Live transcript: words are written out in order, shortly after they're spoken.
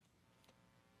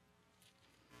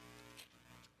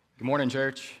Good morning,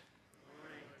 church.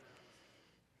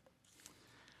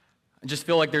 I just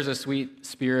feel like there's a sweet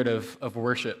spirit of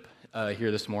worship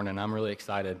here this morning. I'm really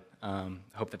excited.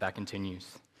 Hope that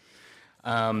continues.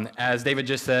 As David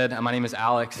just said, my name is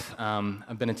Alex.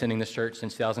 I've been attending this church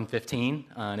since 2015,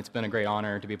 and it's been a great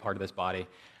honor to be a part of this body.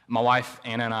 My wife,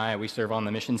 Anna, and I, we serve on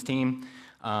the missions team,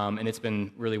 and it's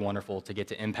been really wonderful to get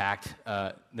to impact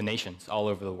the nations all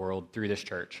over the world through this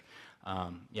church.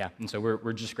 And so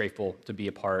we're just grateful to be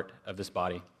a part of this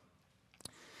body.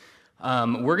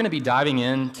 We're going to be diving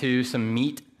into some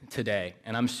meat today,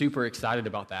 and I'm super excited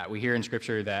about that. We hear in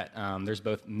Scripture that there's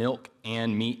both milk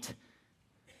and meat.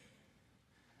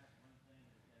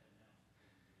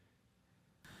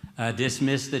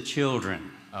 Dismiss the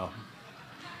children. Oh,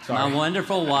 sorry. My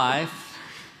wonderful wife,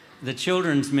 the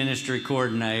children's ministry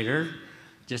coordinator,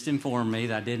 just informed me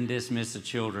that I didn't dismiss the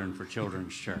children for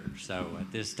Children's Church. So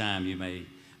at this time, you may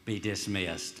be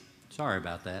dismissed. Sorry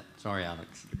about that. Sorry,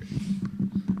 Alex.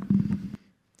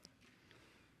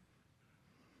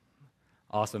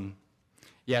 Awesome.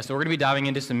 Yeah, so we're going to be diving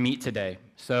into some meat today.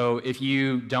 So if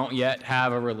you don't yet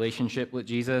have a relationship with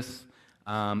Jesus,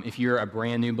 if you're a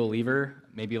brand new believer,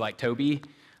 maybe like Toby,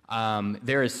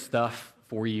 there is stuff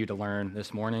for you to learn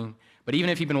this morning. But even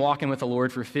if you've been walking with the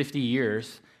Lord for 50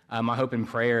 years, my hope and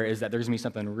prayer is that there's going to be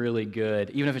something really good,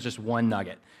 even if it's just one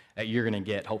nugget, that you're going to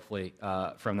get, hopefully,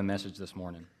 from the message this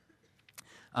morning.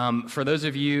 For those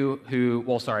of you who,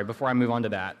 before I move on to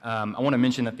that, I want to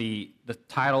mention that the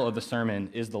title of the sermon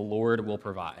is The Lord Will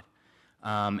Provide.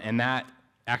 And that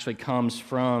actually comes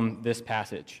from this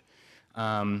passage.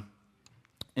 And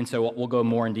so we'll go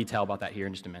more in detail about that here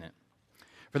in just a minute.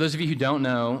 For those of you who don't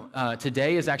know,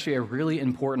 today is actually a really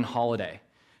important holiday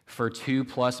for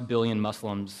 2+ billion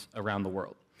Muslims around the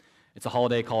world. It's a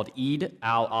holiday called Eid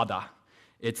al-Adha.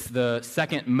 It's the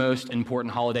second most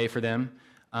important holiday for them.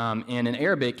 And in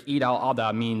Arabic, Eid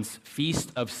al-Adha means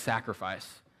Feast of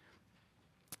Sacrifice.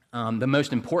 The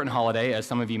most important holiday, as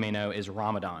some of you may know, is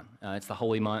Ramadan. It's the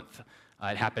holy month.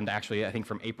 It happened actually, I think,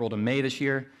 from April to May this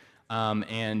year.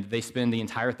 And they spend the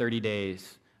entire 30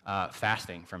 days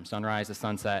fasting from sunrise to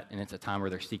sunset, and it's a time where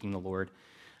they're seeking the Lord.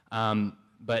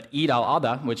 But Eid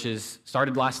al-Adha, which is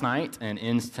started last night and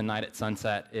ends tonight at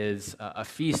sunset, is a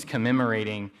feast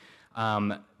commemorating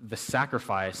the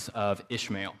sacrifice of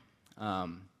Ishmael,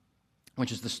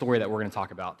 which is the story that we're going to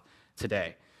talk about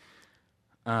today.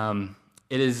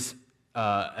 It is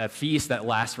a feast that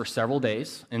lasts for several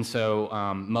days, and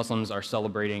so Muslims are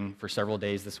celebrating for several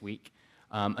days this week.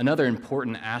 Another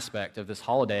important aspect of this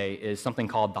holiday is something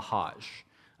called the Hajj,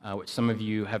 which some of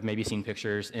you have maybe seen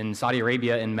pictures. In Saudi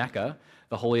Arabia, in Mecca,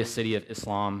 the holiest city of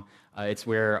Islam, it's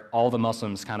where all the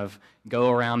Muslims kind of go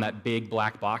around that big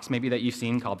black box maybe that you've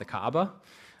seen called the Kaaba.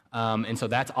 And so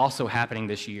that's also happening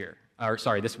this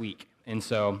week. And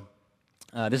so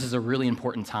this is a really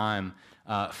important time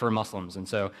for Muslims. And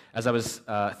so as I was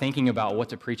thinking about what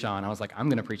to preach on, I was like, I'm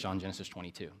going to preach on Genesis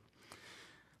 22.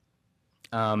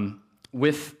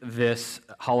 With this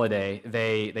holiday,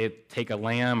 they take a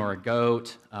lamb or a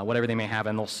goat, whatever they may have,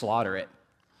 and they'll slaughter it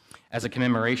as a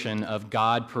commemoration of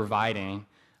God providing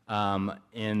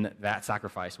in that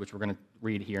sacrifice, which we're going to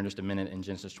read here in just a minute in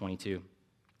Genesis 22.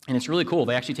 And it's really cool.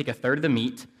 They actually take a third of the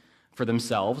meat for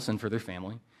themselves and for their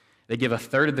family. They give a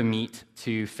third of the meat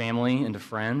to family and to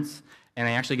friends, and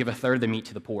they actually give a third of the meat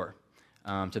to the poor,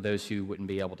 to those who wouldn't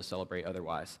be able to celebrate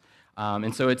otherwise.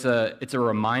 And so it's a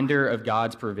reminder of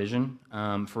God's provision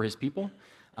for his people,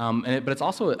 but it's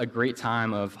also a great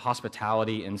time of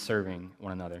hospitality and serving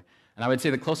one another. And I would say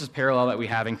the closest parallel that we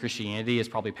have in Christianity is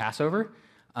probably Passover,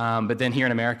 but then here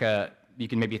in America, you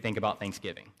can maybe think about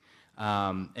Thanksgiving.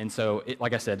 And so,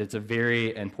 like I said, it's a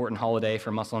very important holiday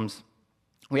for Muslims.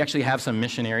 We actually have some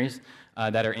missionaries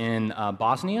that are in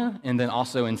Bosnia and then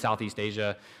also in Southeast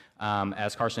Asia,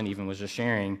 as Carson even was just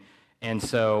sharing. And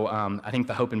so I think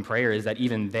the hope and prayer is that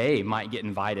even they might get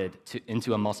invited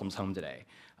into a Muslim's home today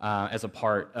as a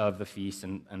part of the feast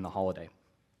and the holiday.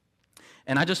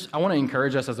 And I want to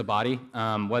encourage us as a body,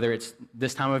 whether it's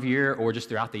this time of year or just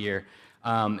throughout the year,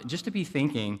 just to be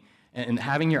thinking and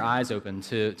having your eyes open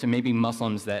to maybe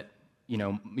Muslims that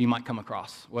you might come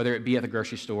across, whether it be at the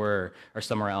grocery store or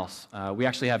somewhere else. We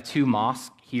actually have 2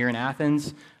 mosques here in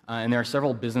Athens, and there are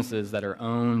several businesses that are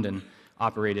owned and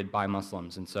operated by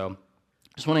Muslims. And so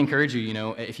just want to encourage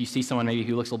you, if you see someone maybe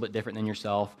who looks a little bit different than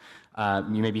yourself,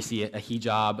 you maybe see a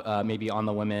hijab maybe on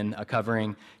the women, a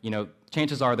covering,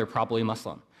 chances are they're probably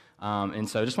Muslim. And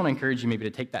so I just want to encourage you maybe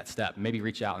to take that step, maybe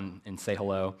reach out and say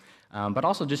hello, but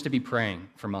also just to be praying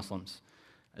for Muslims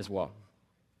as well.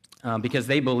 Because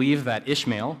they believe that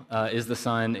Ishmael is the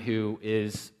son who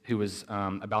was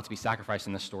about to be sacrificed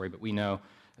in this story, but we know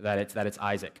that it's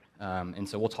Isaac. And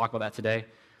so we'll talk about that today.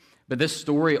 But this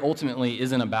story ultimately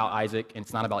isn't about Isaac, and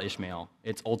it's not about Ishmael.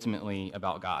 It's ultimately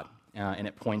about God, and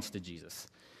it points to Jesus,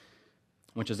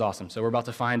 which is awesome. So we're about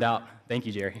to find out. Thank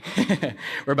you, Jerry.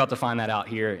 We're about to find that out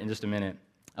here in just a minute.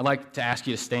 I'd like to ask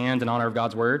you to stand in honor of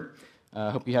God's word.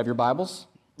 I hope you have your Bibles.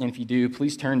 And if you do,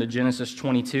 please turn to Genesis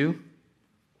 22.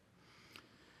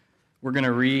 We're going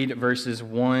to read verses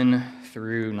 1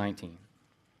 through 19.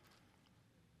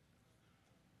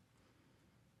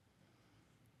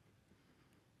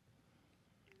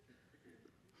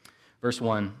 Verse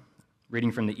 1,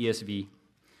 reading from the ESV.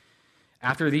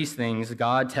 After these things,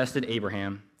 God tested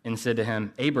Abraham and said to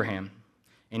him, Abraham.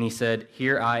 And he said,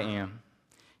 Here I am.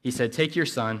 He said, Take your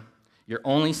son, your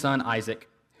only son Isaac,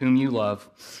 whom you love,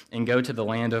 and go to the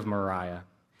land of Moriah,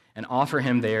 and offer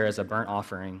him there as a burnt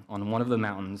offering on one of the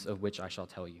mountains of which I shall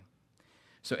tell you.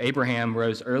 So Abraham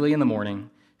rose early in the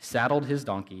morning, saddled his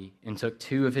donkey, and took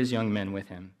 2 of his young men with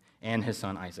him, and his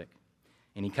son Isaac.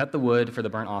 And he cut the wood for the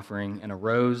burnt offering, and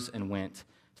arose and went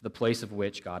to the place of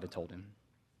which God had told him.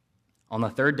 On the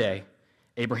 3rd day,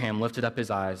 Abraham lifted up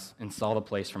his eyes and saw the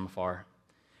place from afar.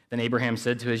 Then Abraham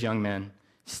said to his young men,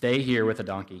 Stay here with the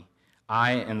donkey.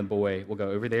 I and the boy will go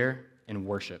over there and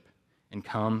worship, and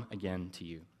come again to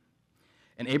you.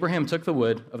 And Abraham took the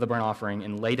wood of the burnt offering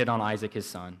and laid it on Isaac his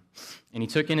son. And he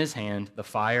took in his hand the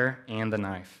fire and the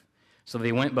knife. So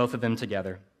they went both of them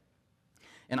together.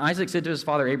 And Isaac said to his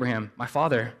father Abraham, My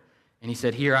father. And he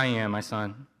said, Here I am, my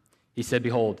son. He said,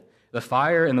 Behold, the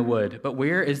fire and the wood, but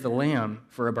where is the lamb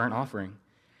for a burnt offering?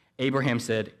 Abraham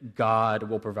said, God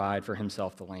will provide for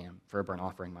himself the lamb for a burnt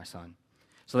offering, my son.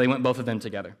 So they went both of them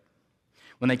together.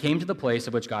 When they came to the place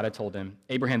of which God had told him,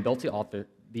 Abraham built the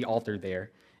altar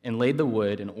there, and laid the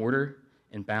wood in order,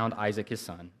 and bound Isaac his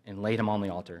son, and laid him on the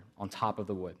altar, on top of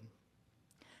the wood.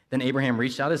 Then Abraham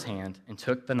reached out his hand and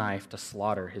took the knife to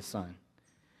slaughter his son.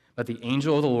 But the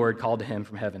angel of the Lord called to him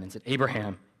from heaven and said,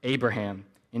 Abraham, Abraham.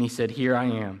 And he said, Here I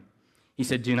am. He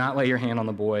said, Do not lay your hand on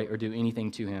the boy or do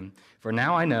anything to him, for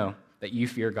now I know that you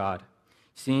fear God,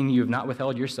 seeing you have not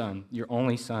withheld your son, your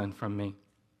only son, from me.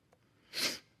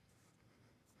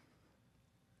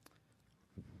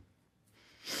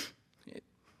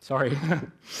 Sorry.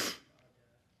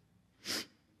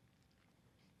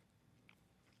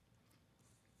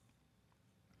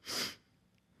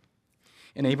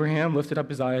 And Abraham lifted up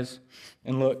his eyes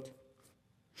and looked,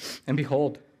 and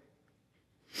behold.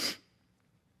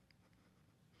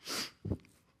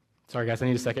 Sorry, guys, I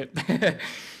need a second.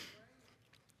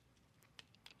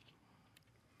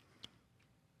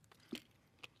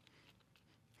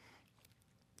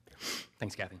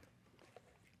 Thanks, Kathy.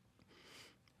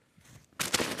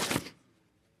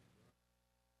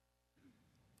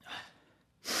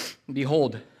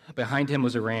 Behold, behind him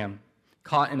was a ram,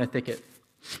 caught in a thicket.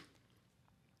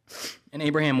 And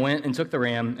Abraham went and took the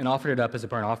ram and offered it up as a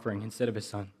burnt offering instead of his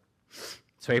son.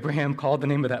 So Abraham called the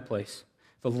name of that place,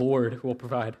 The Lord Will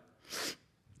Provide.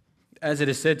 As it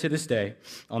is said to this day,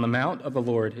 On the mount of the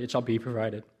Lord it shall be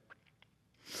provided.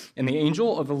 And the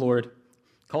angel of the Lord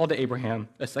called to Abraham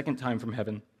a second time from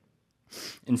heaven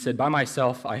and said, By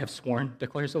myself I have sworn,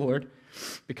 declares the Lord,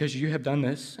 because you have done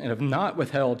this and have not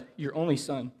withheld your only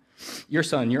son,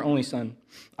 your only son.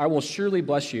 I will surely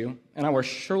bless you, and I will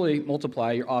surely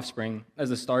multiply your offspring as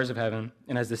the stars of heaven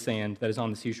and as the sand that is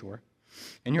on the seashore.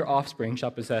 And your offspring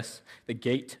shall possess the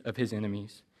gate of his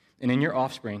enemies, and in your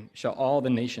offspring shall all the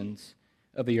nations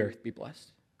of the earth be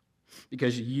blessed,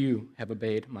 because you have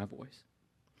obeyed my voice.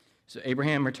 So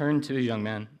Abraham returned to his young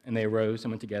men, and they arose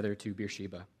and went together to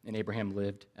Beersheba, and Abraham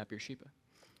lived at Beersheba.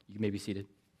 You may be seated.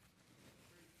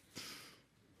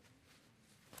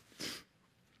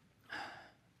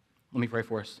 Let me pray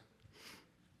for us.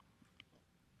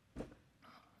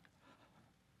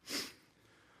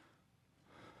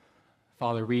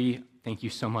 Father, we thank you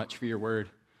so much for your word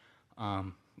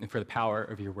and for the power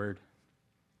of your word.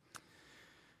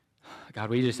 God,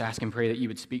 we just ask and pray that you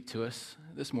would speak to us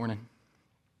this morning.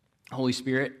 Holy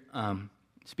Spirit,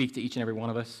 speak to each and every one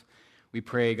of us. We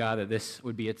pray, God, that this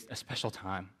would be a special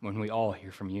time when we all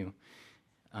hear from you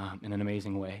in an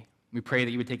amazing way. We pray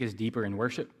that you would take us deeper in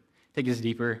worship, take us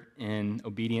deeper in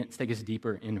obedience, take us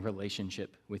deeper in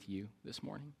relationship with you this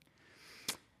morning.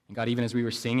 And God, even as we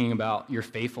were singing about your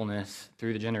faithfulness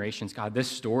through the generations, God, this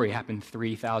story happened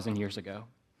 3,000 years ago.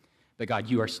 But God,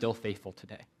 you are still faithful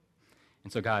today.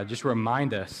 And so God, just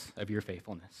remind us of your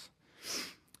faithfulness.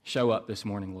 Show up this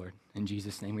morning, Lord. In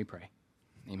Jesus' name we pray.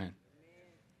 Amen.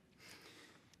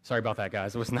 Sorry about that,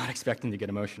 guys. I was not expecting to get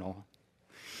emotional.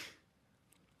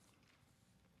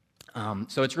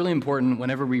 So it's really important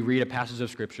whenever we read a passage of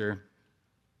Scripture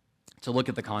to look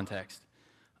at the context.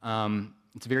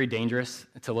 It's very dangerous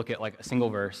to look at like a single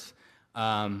verse,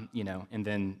 and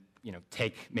then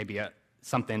take maybe a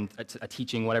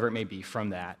teaching, whatever it may be, from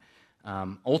that.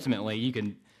 Ultimately, you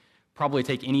can probably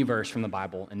take any verse from the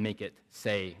Bible and make it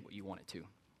say what you want it to.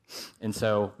 And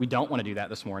so we don't want to do that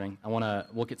this morning. I want to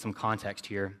look at some context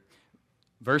here.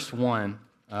 Verse 1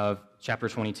 of chapter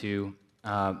 22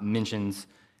 mentions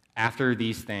after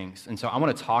these things. And so I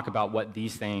want to talk about what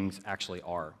these things actually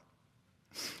are.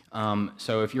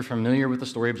 So if you're familiar with the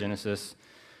story of Genesis,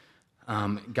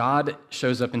 God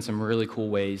shows up in some really cool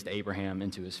ways to Abraham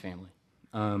and to his family.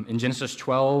 In Genesis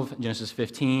 12, Genesis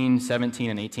 15,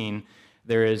 17, and 18,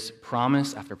 there is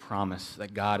promise after promise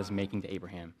that God is making to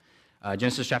Abraham.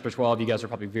 Genesis chapter 12, you guys are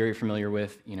probably very familiar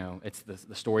with. It's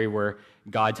the story where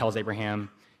God tells Abraham,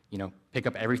 pick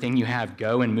up everything you have,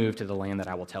 go and move to the land that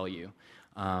I will tell you.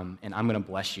 And I'm going to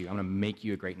bless you. I'm going to make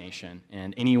you a great nation.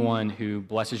 And anyone who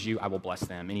blesses you, I will bless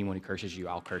them. Anyone who curses you,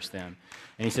 I'll curse them.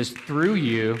 And he says, through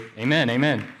you,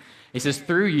 amen. He says,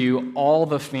 through you, all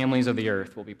the families of the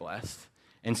earth will be blessed.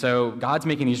 And so God's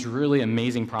making these really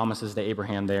amazing promises to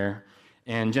Abraham there.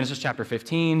 In Genesis chapter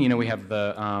 15, we have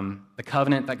the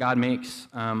covenant that God makes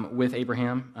with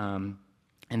Abraham.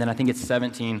 And then I think it's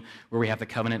 17 where we have the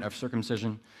covenant of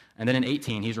circumcision. And then in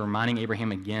 18, he's reminding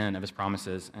Abraham again of his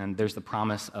promises. And there's the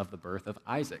promise of the birth of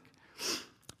Isaac.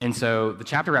 And so the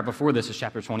chapter right before this is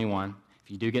chapter 21. If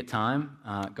you do get time,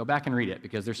 go back and read it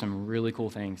because there's some really cool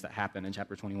things that happen in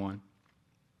chapter 21.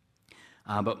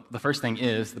 But the first thing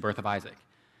is the birth of Isaac.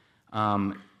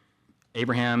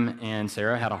 Abraham and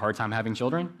Sarah had a hard time having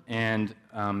children, and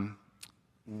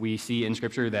we see in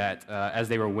Scripture that as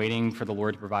they were waiting for the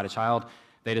Lord to provide a child,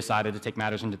 they decided to take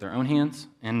matters into their own hands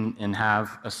and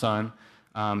have a son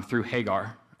through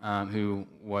Hagar, who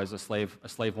was a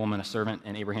slave woman, a servant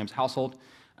in Abraham's household,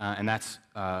 and that's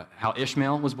how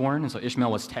Ishmael was born. And so Ishmael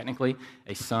was technically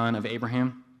a son of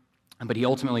Abraham, but he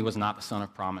ultimately was not the son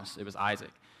of promise. It was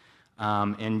Isaac.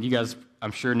 And you guys,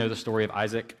 I'm sure, know the story of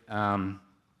Isaac.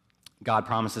 God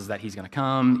promises that he's going to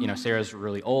come. Sarah's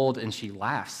really old, and she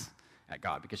laughs at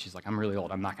God because she's like, I'm really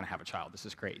old. I'm not going to have a child. This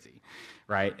is crazy,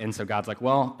 right? And so God's like,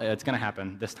 well, it's going to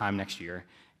happen this time next year.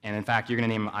 And in fact, you're going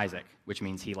to name him Isaac, which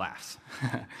means he laughs.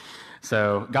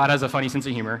 So God has a funny sense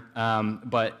of humor.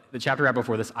 But the chapter right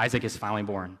before this, Isaac is finally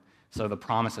born. So the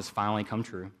promise has finally come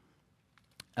true.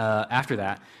 After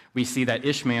that, we see that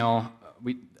Ishmael,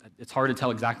 it's hard to tell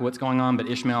exactly what's going on, but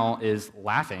Ishmael is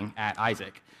laughing at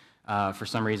Isaac. For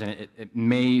some reason, it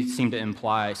may seem to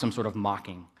imply some sort of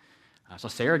mocking. So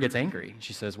Sarah gets angry.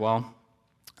 She says, well,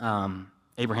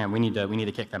 Abraham, we need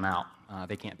to kick them out.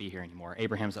 They can't be here anymore.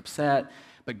 Abraham's upset,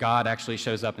 but God actually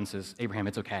shows up and says, Abraham,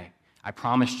 it's okay. I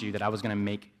promised you that I was going to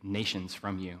make nations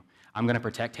from you. I'm going to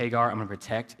protect Hagar, I'm going to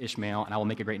protect Ishmael, and I will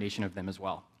make a great nation of them as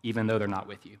well, even though they're not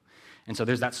with you. And so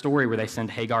there's that story where they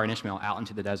send Hagar and Ishmael out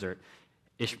into the desert.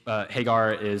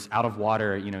 Hagar is out of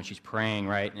water, she's praying,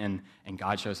 right? And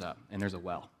God shows up, and there's a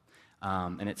well.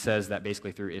 And it says that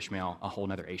basically through Ishmael, a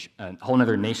whole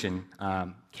other nation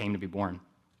came to be born.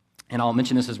 And I'll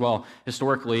mention this as well.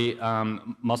 Historically,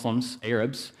 Muslims,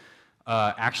 Arabs,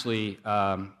 actually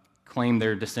claim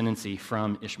their descendancy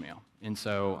from Ishmael. And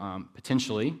so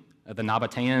potentially, the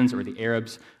Nabateans or the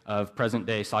Arabs of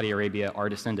present-day Saudi Arabia are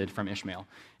descended from Ishmael.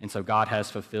 And so God has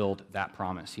fulfilled that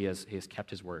promise. He has kept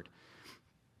his word.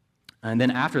 And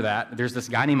then after that, there's this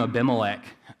guy named Abimelech.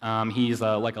 He's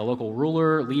like a local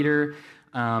ruler, leader,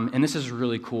 and this is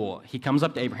really cool. He comes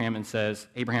up to Abraham and says,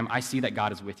 Abraham, I see that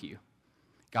God is with you.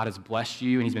 God has blessed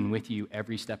you, and he's been with you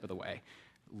every step of the way.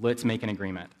 Let's make an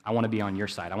agreement. I want to be on your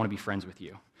side. I want to be friends with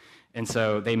you. And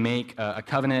so they make a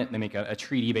covenant. They make a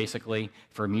treaty, basically,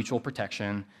 for mutual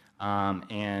protection,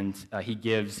 and he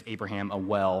gives Abraham a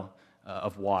well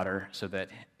of water so that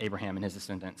Abraham and his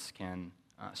descendants can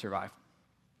survive.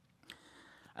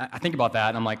 I think about that,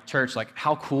 and I'm like, church,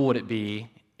 how cool would it be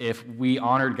if we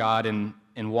honored God and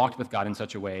walked with God in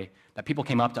such a way that people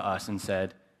came up to us and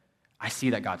said, I see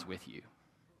that God's with you.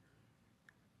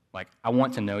 I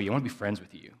want to know you. I want to be friends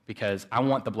with you because I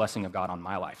want the blessing of God on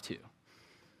my life too.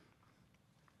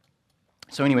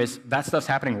 So anyways, that stuff's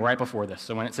happening right before this.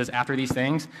 So when it says after these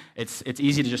things, it's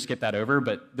easy to just skip that over,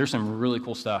 but there's some really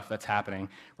cool stuff that's happening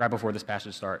right before this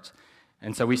passage starts.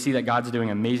 And so we see that God's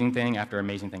doing amazing thing after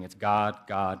amazing thing. It's God,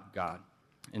 God, God.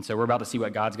 And so we're about to see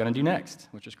what God's going to do next,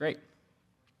 which is great.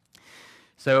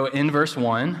 So in verse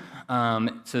 1,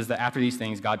 it says that after these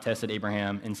things, God tested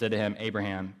Abraham and said to him,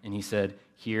 Abraham, and he said,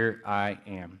 here I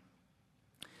am.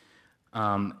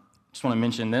 Just want to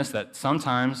mention this, that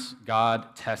sometimes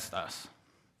God tests us.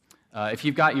 If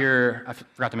you've got I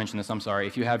forgot to mention this, I'm sorry.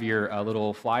 If you have your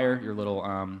little flyer, your little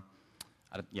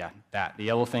The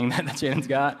yellow thing that Shannon's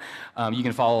got. You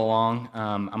can follow along.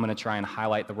 I'm going to try and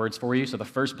highlight the words for you. So the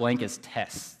first blank is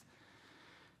test.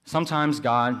 Sometimes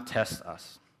God tests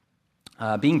us.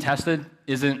 Being tested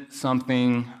isn't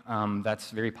something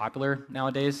that's very popular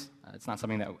nowadays. It's not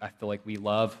something that I feel like we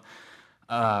love,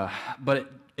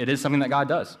 but it is something that God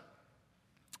does.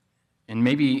 And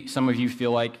maybe some of you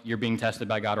feel like you're being tested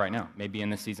by God right now. Maybe in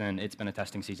this season, it's been a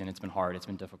testing season. It's been hard. It's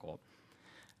been difficult.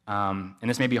 And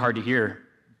this may be hard to hear,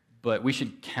 but we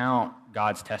should count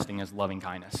God's testing as loving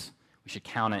kindness. We should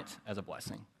count it as a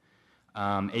blessing.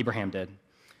 Abraham did,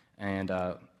 and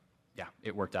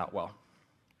it worked out well.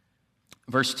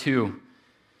 Verse 2,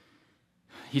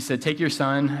 he said, "Take your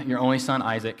son, your only son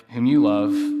Isaac, whom you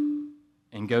love,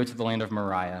 and go to the land of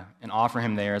Moriah, and offer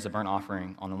him there as a burnt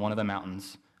offering on one of the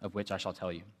mountains of which I shall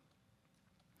tell you."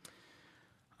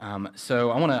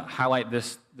 So I want to highlight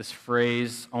this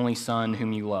phrase, only son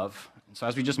whom you love. So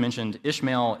as we just mentioned,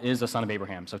 Ishmael is a son of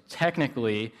Abraham. So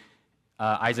technically,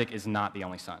 Isaac is not the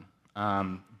only son.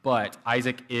 But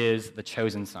Isaac is the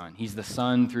chosen son. He's the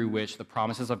son through which the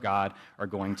promises of God are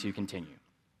going to continue.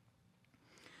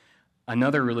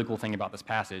 Another really cool thing about this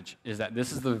passage is that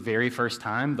this is the very first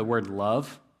time the word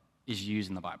love is used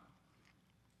in the Bible.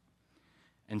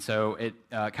 And so it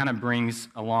kind of brings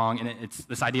along, and it's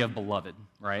this idea of beloved,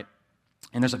 right?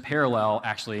 And there's a parallel,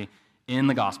 actually, in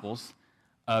the Gospels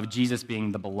of Jesus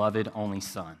being the beloved only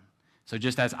son. So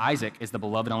just as Isaac is the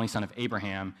beloved only son of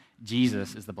Abraham,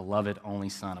 Jesus is the beloved only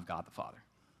son of God the Father.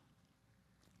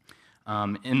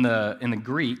 In the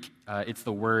Greek, it's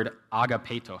the word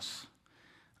agapetos,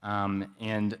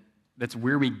 and that's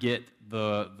where we get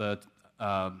the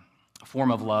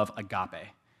form of love agape.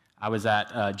 I was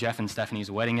at Jeff and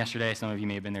Stephanie's wedding yesterday. Some of you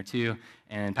may have been there too,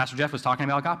 and Pastor Jeff was talking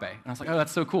about agape, and I was like, "Oh,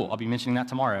 that's so cool! I'll be mentioning that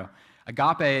tomorrow."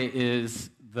 Agape is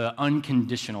the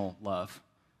unconditional love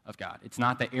of God. It's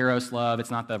not the eros love. It's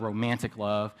not the romantic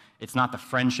love. It's not the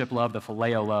friendship love, the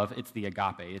phileo love. It's the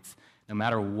agape. It's no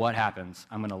matter what happens,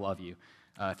 I'm going to love you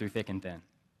through thick and thin.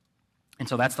 And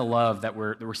so that's the love that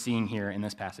we're seeing here in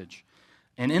this passage.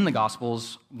 And in the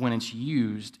Gospels, when it's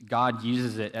used, God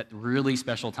uses it at really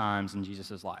special times in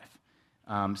Jesus' life.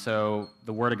 So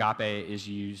the word agape is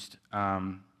used.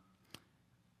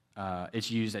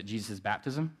 It's used at Jesus'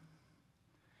 baptism.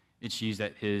 It's used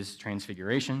at his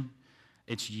transfiguration.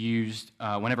 It's used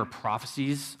whenever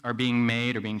prophecies are being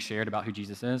made or being shared about who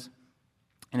Jesus is.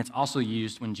 And it's also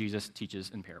used when Jesus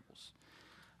teaches in parables.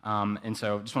 And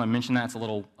so just want to mention that. It's a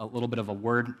little bit of a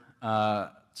word.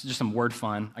 It's just some word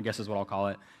fun, I guess is what I'll call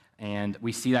it. And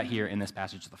we see that here in this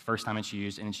passage. It's the first time it's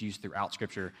used, and it's used throughout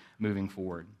Scripture moving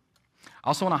forward. I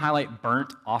also want to highlight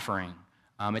burnt offering.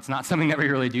 It's not something that we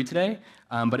really do today,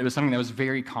 but it was something that was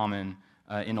very common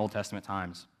in Old Testament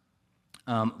times.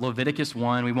 Leviticus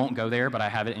 1, we won't go there, but I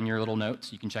have it in your little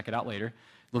notes. You can check it out later.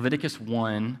 Leviticus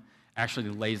 1 actually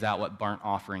lays out what burnt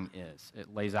offering is.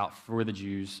 It lays out for the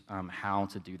Jews how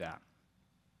to do that.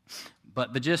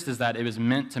 But the gist is that it was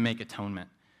meant to make atonement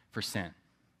for sin.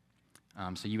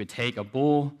 So you would take a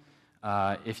bull,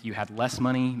 if you had less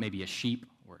money, maybe a sheep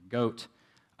or a goat,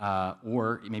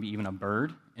 or maybe even a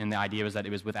bird, and the idea was that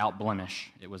it was without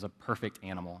blemish. It was a perfect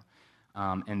animal.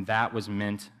 And that was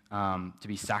meant to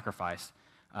be sacrificed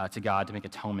to God to make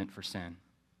atonement for sin.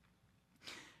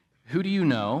 Who do you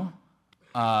know,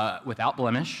 without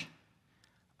blemish,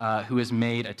 who has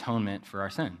made atonement for our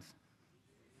sins?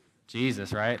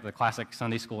 Jesus, right? The classic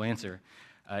Sunday school answer.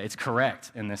 It's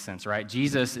correct in this sense, right?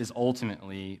 Jesus is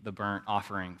ultimately the burnt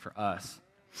offering for us.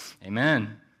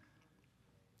 Amen.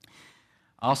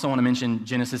 I also want to mention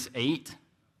Genesis 8,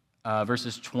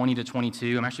 verses 20 to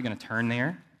 22. I'm actually going to turn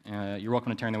there. You're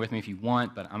welcome to turn there with me if you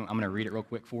want, but I'm going to read it real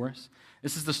quick for us.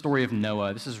 This is the story of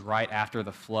Noah. This is right after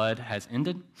the flood has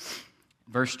ended.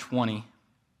 Verse 20.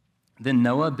 Then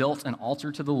Noah built an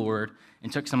altar to the Lord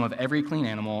and took some of every clean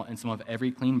animal and some of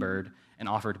every clean bird and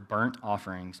offered burnt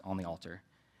offerings on the altar.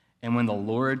 And when the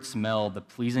Lord smelled the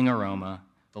pleasing aroma,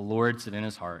 the Lord said in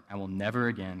his heart, I will never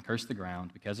again curse the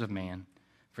ground because of man,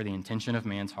 for the intention of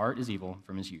man's heart is evil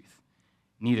from his youth.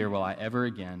 Neither will I ever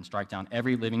again strike down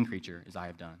every living creature as I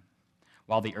have done.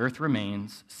 While the earth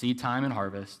remains, seed time and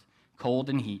harvest, cold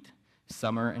and heat,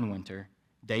 summer and winter,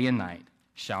 day and night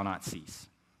shall not cease.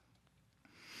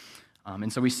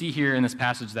 And so we see here in this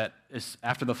passage that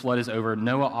after the flood is over,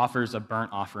 Noah offers a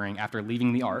burnt offering after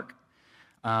leaving the ark,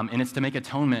 and it's to make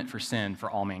atonement for sin for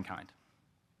all mankind.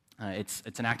 It's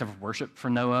an act of worship for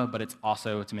Noah, but it's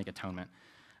also to make atonement.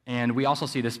 And we also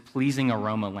see this pleasing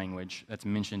aroma language that's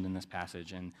mentioned in this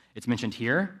passage. And it's mentioned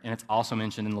here, and it's also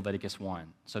mentioned in Leviticus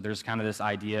 1. So there's kind of this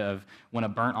idea of when a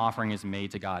burnt offering is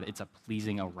made to God, it's a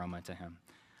pleasing aroma to him.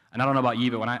 And I don't know about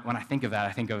you, but when I think of that,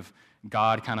 I think of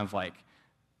God kind of like,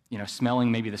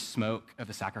 smelling maybe the smoke of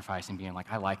the sacrifice and being like,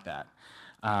 I like that.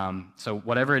 So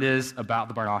whatever it is about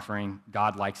the burnt offering,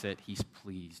 God likes it. He's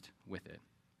pleased with it.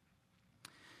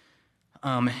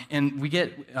 And we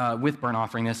get, with burnt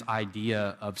offering, this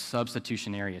idea of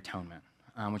substitutionary atonement,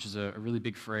 which is a really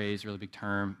big phrase, really big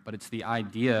term, but it's the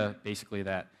idea, basically,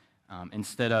 that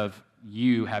instead of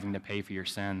you having to pay for your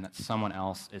sin, that someone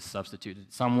else is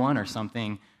substituted. Someone or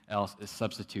something else is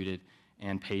substituted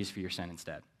and pays for your sin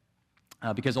instead.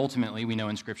 Because ultimately, we know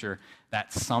in Scripture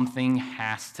that something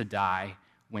has to die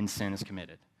when sin is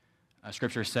committed.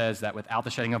 Scripture says that without the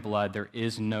shedding of blood, there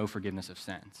is no forgiveness of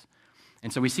sins.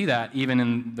 And so we see that even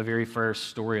in the very first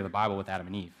story of the Bible with Adam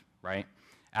and Eve, right?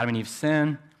 Adam and Eve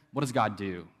sin. What does God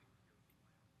do?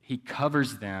 He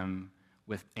covers them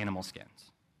with animal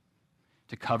skins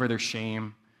to cover their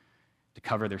shame, to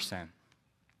cover their sin.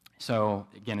 So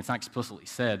again, it's not explicitly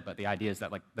said, but the idea is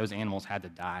that those animals had to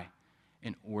die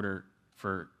in order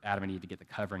for Adam and Eve to get the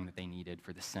covering that they needed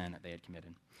for the sin that they had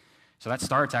committed. So that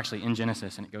starts actually in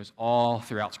Genesis, and it goes all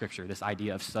throughout Scripture, this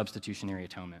idea of substitutionary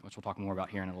atonement, which we'll talk more about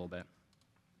here in a little bit.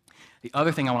 The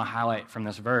other thing I want to highlight from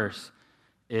this verse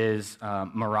is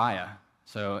Moriah.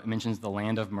 So it mentions the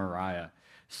land of Moriah.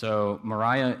 So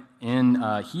Moriah in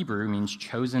Hebrew means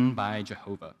chosen by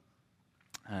Jehovah.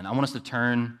 And I want us to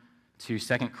turn to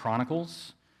 2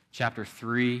 Chronicles chapter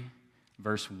 3,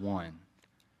 verse 1.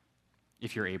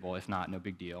 If you're able. If not, no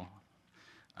big deal.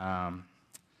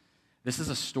 This is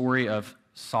a story of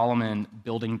Solomon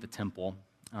building the temple.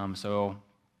 So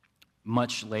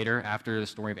much later, after the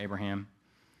story of Abraham.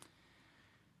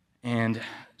 And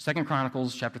 2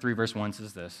 Chronicles chapter 3, verse 1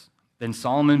 says this: Then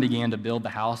Solomon began to build the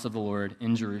house of the Lord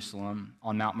in Jerusalem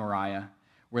on Mount Moriah,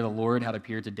 where the Lord had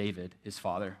appeared to David, his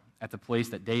father, at the place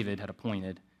that David had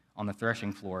appointed on the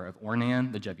threshing floor of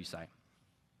Ornan the Jebusite.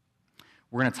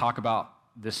 We're going to talk about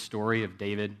this story of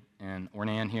David and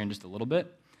Ornan here in just a little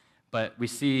bit, but we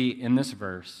see in this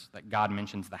verse that God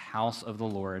mentions the house of the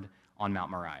Lord on Mount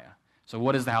Moriah. So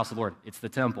what is the house of the Lord? It's the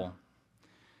temple.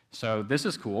 So this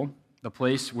is cool. The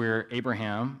place where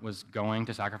Abraham was going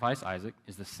to sacrifice Isaac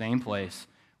is the same place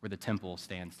where the temple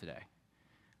stands today.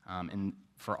 And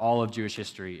for all of Jewish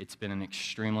history, it's been an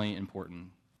extremely important,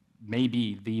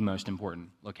 maybe the most important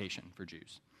location for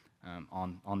Jews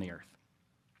on the earth.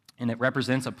 And it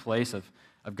represents a place of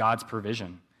God's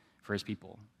provision for his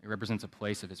people. It represents a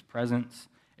place of his presence.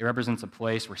 It represents a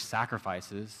place where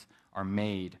sacrifices are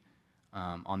made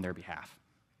on their behalf.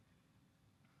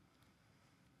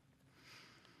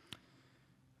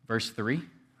 Verse 3,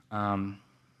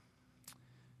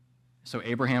 so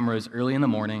Abraham rose early in the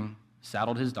morning,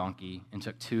 saddled his donkey, and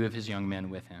took 2 of his young men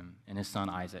with him and his son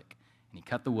Isaac. And he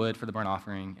cut the wood for the burnt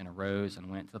offering and arose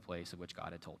and went to the place of which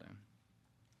God had told him.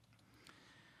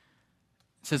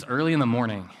 It says early in the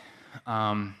morning.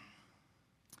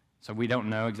 So we don't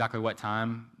know exactly what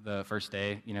time the first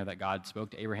day, that God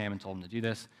spoke to Abraham and told him to do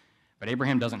this. But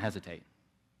Abraham doesn't hesitate.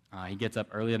 He gets up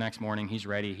early the next morning. He's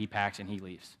ready. He packs and he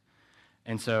leaves.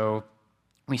 And so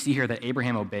we see here that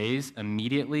Abraham obeys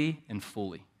immediately and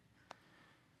fully.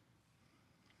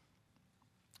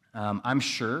 I'm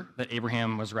sure that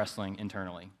Abraham was wrestling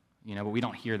internally, but we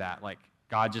don't hear that. Like,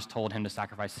 God just told him to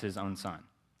sacrifice his own son.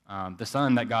 The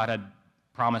son that God had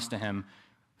promised to him,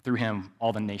 through him,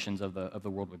 all the nations of the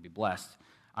world would be blessed.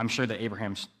 I'm sure that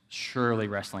Abraham's surely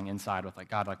wrestling inside with,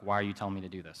 God, why are you telling me to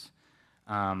do this?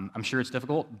 I'm sure it's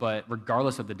difficult, but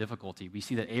regardless of the difficulty, we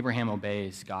see that Abraham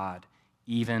obeys God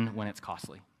even when it's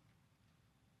costly.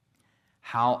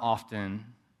 How often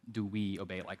do we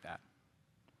obey like that?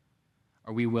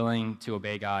 Are we willing to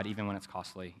obey God even when it's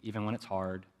costly, even when it's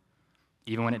hard,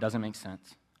 even when it doesn't make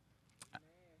sense?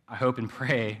 I hope and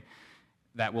pray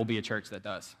that we'll be a church that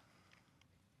does.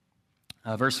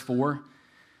 Verse 4,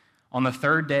 on the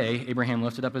 3rd day, Abraham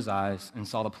lifted up his eyes and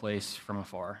saw the place from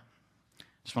afar.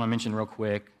 Just want to mention real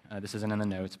quick, this isn't in the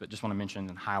notes, but just want to mention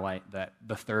and highlight that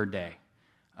the 3rd day.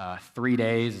 3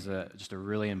 days is just a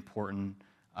really important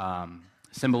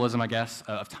symbolism, I guess,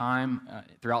 of time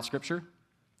throughout Scripture.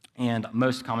 And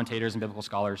most commentators and biblical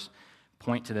scholars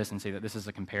point to this and say that this is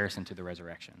a comparison to the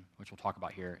resurrection, which we'll talk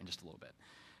about here in just a little bit.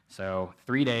 So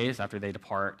 3 days after they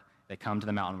depart, they come to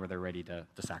the mountain where they're ready to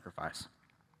sacrifice.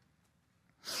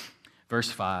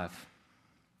 Verse 5,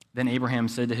 then Abraham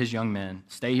said to his young men,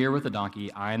 stay here with the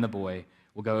donkey, I and the boy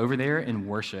will go over there and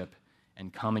worship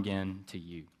and come again to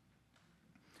you.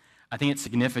 I think it's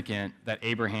significant that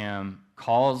Abraham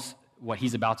calls what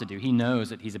he's about to do. He knows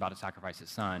that he's about to sacrifice his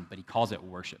son, but he calls it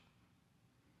worship.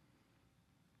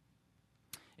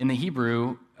 In the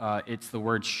Hebrew, it's the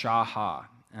word shaha,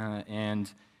 and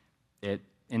it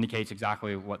indicates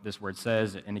exactly what this word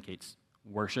says. It indicates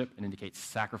worship. It indicates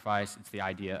sacrifice. It's the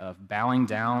idea of bowing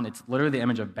down. It's literally the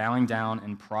image of bowing down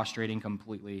and prostrating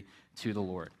completely to the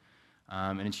Lord.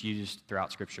 And it's used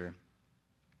throughout Scripture.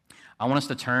 I want us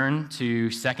to turn to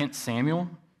 2 Samuel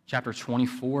chapter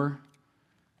 24,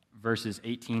 verses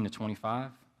 18 to 25.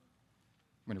 I'm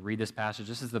going to read this passage.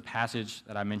 This is the passage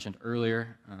that I mentioned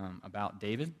earlier about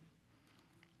David.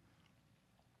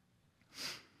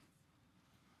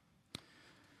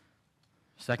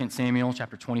 Second Samuel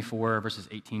chapter 24, verses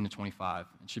 18 to 25.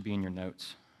 It should be in your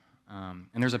notes. And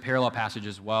there's a parallel passage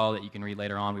as well that you can read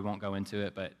later on. We won't go into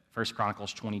it, but 1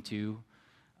 Chronicles 22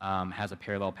 has a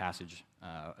parallel passage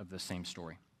of the same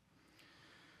story.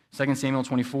 2 Samuel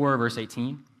 24, verse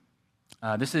 18.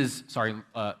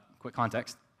 Quick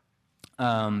context.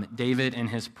 David, in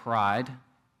his pride,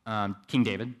 King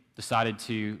David, decided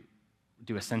to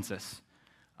do a census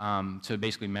to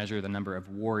basically measure the number of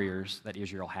warriors that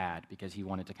Israel had because he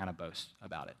wanted to kind of boast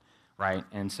about it, right?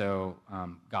 And so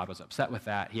God was upset with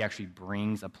that. He actually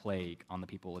brings a plague on the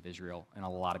people of Israel, and a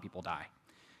lot of people die.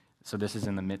 So this is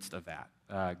in the midst of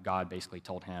that. God basically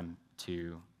told him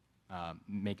to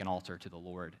make an altar to the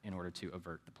Lord in order to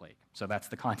avert the plague. So that's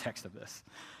the context of this.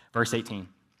 Verse 18.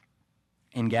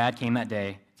 And Gad came that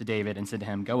day to David and said to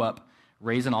him, "Go up,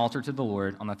 raise an altar to the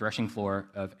Lord on the threshing floor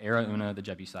of Araunah the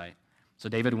Jebusite." So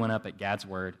David went up at Gad's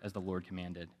word as the Lord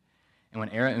commanded. And when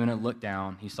Araunah looked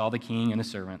down, he saw the king and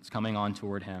his servants coming on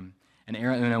toward him. And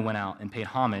Araunah went out and paid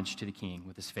homage to the king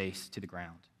with his face to the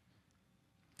ground.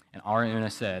 And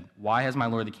Araunah said, "Why has my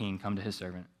lord the king come to his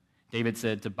servant?" David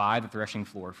said, "To buy the threshing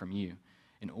floor from you,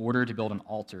 in order to build an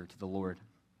altar to the Lord,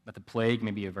 that the plague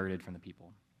may be averted from the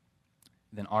people."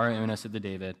 Then Araunah said to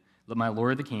David, "Let my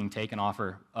lord the king take and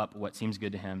offer up what seems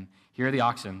good to him. Here are the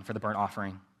oxen for the burnt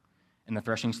offering, and the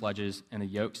threshing sledges, and the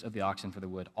yokes of the oxen for the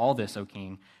wood. All this, O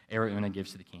king," Araunah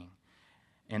gives to the king.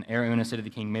 And Araunah said to the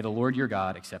king, "May the Lord your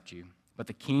God accept you." But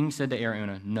the king said to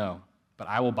Araunah, "No, but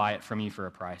I will buy it from you for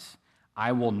a price.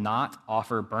 I will not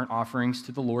offer burnt offerings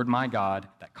to the Lord my God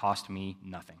that cost me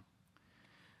nothing."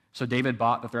 So David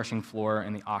bought the threshing floor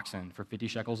and the oxen for 50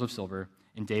 shekels of silver,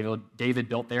 and David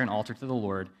built there an altar to the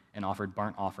Lord and offered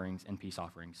burnt offerings and peace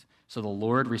offerings. So the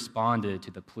Lord responded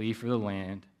to the plea for the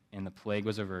land, and the plague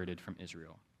was averted from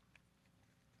Israel.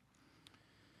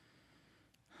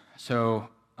 So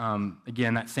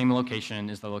again, that same location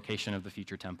is the location of the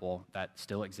future temple that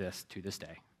still exists to this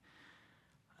day.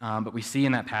 But we see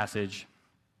in that passage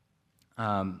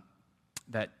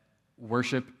that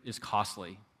worship is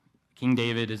costly. King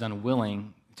David is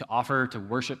unwilling to offer to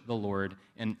worship the Lord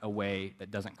in a way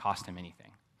that doesn't cost him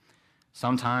anything.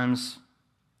 Sometimes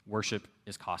worship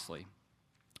is costly.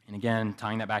 And again,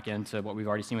 tying that back into what we've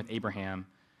already seen with Abraham,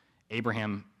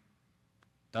 Abraham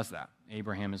does that.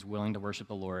 Abraham is willing to worship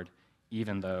the Lord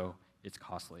even though it's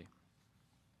costly.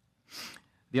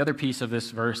 The other piece of this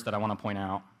verse that I want to point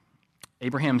out,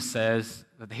 Abraham says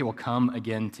that they will come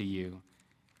again to you.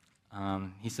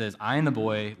 He says, "I and the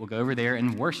boy will go over there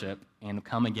and worship and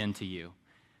come again to you."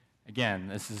 Again,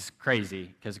 this is crazy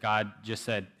because God just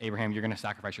said, "Abraham, you're going to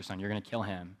sacrifice your son. You're going to kill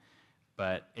him."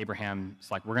 But Abraham's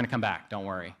like, "We're going to come back. Don't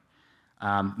worry."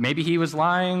 Maybe he was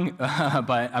lying,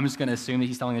 but I'm just going to assume that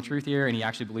he's telling the truth here and he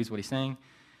actually believes what he's saying.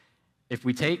 If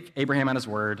we take Abraham at his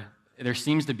word, there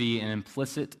seems to be an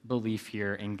implicit belief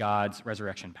here in God's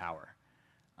resurrection power.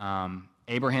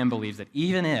 Abraham believes that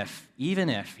even if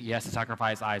he has to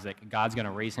sacrifice Isaac, God's going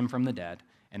to raise him from the dead,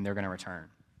 and they're going to return.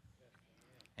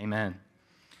 Amen.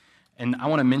 And I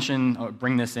want to mention, or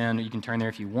bring this in, you can turn there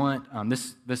if you want.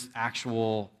 This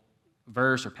actual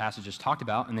verse or passage is talked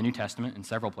about in the New Testament in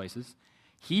several places.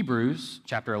 Hebrews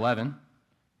chapter 11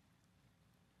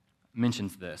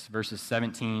 mentions this, verses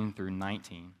 17 through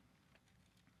 19.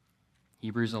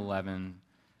 Hebrews 11,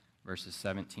 verses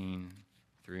 17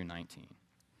 through 19.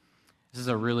 This is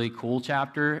a really cool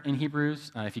chapter in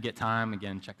Hebrews. If you get time,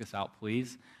 again, check this out,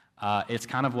 please. It's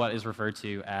kind of what is referred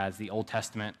to as the Old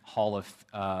Testament Hall of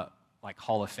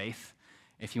Faith,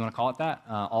 if you want to call it that.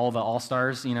 All the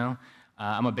All-Stars,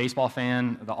 I'm a baseball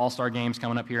fan. The All-Star game's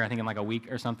coming up here, I think in like a week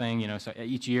or something, so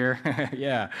each year,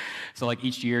 yeah. So like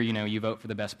each year, you vote for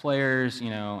the best players,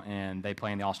 and they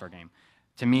play in the All-Star game.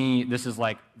 To me, this is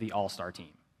like the All-Star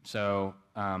team. So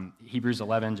Hebrews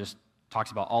 11 just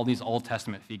talks about all these Old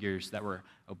Testament figures that were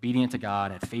obedient to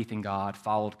God, had faith in God,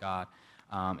 followed God.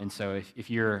 And so if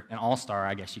you're an all-star,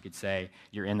 I guess you could say,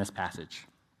 you're in this passage.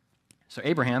 So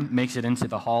Abraham makes it into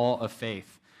the hall of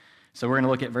faith. So we're going to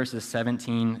look at verses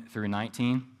 17 through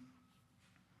 19.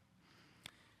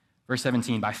 Verse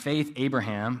 17, "By faith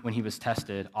Abraham, when he was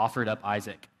tested, offered up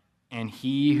Isaac, and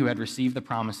he who had received the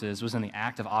promises was in the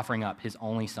act of offering up his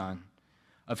only son.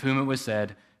 of whom it was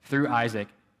said, 'Through Isaac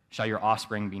shall your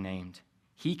offspring be named.'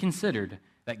 He considered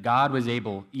that God was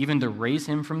able even to raise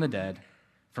him from the dead,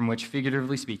 from which,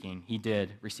 figuratively speaking, he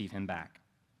did receive him back."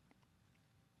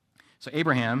 So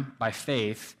Abraham, by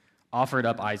faith, offered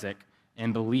up Isaac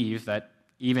and believed that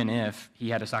even if he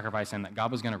had to sacrifice him, that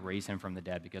God was going to raise him from the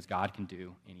dead because God can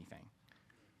do anything.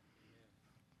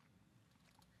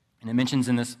 And it mentions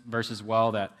in this verse as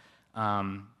well that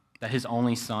his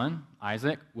only son,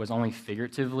 Isaac, was only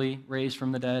figuratively raised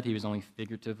from the dead. He was only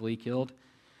figuratively killed.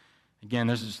 Again,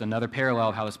 there's just another parallel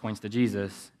of how this points to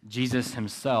Jesus. Jesus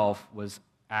himself was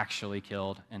actually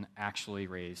killed and actually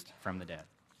raised from the dead.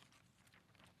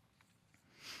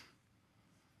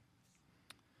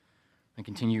 I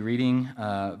continue reading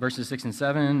verses 6 and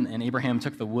 7. "And Abraham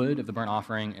took the wood of the burnt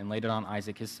offering and laid it on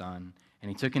Isaac his son. And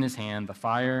he took in his hand the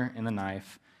fire and the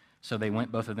knife. So they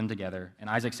went both of them together. And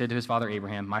Isaac said to his father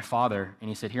Abraham, 'My father.' And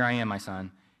he said, 'Here I am, my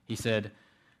son.' He said,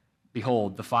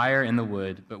 'Behold, the fire and the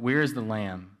wood, but where is the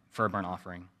lamb for a burnt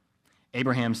offering?'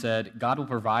 Abraham said, 'God will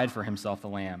provide for himself the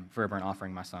lamb for a burnt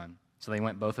offering, my son.' So they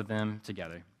went both of them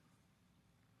together."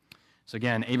 So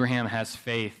again, Abraham has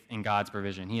faith in God's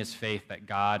provision. He has faith that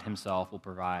God himself will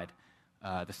provide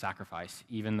the sacrifice,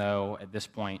 even though at this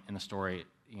point in the story,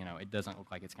 it doesn't look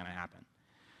like it's going to happen.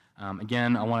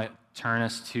 Again, I want to turn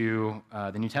us to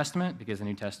the New Testament because the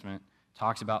New Testament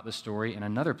talks about this story in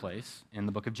another place in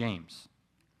the book of James.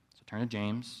 So turn to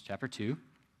James chapter 2.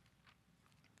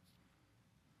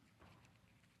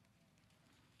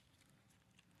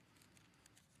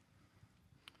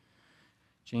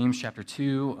 James chapter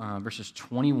 2, verses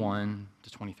 21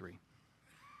 to 23.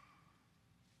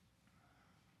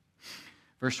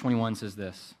 Verse 21 says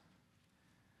this: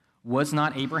 "Was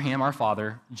not Abraham our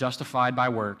father justified by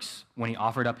works when he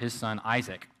offered up his son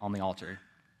Isaac on the altar?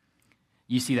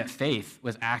 You see that faith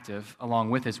was active along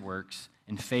with his works,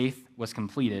 and faith was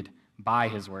completed by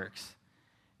his works.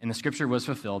 And the scripture was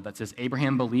fulfilled that says,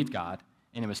 Abraham believed God,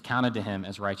 and it was counted to him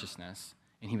as righteousness,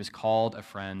 and he was called a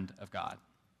friend of God."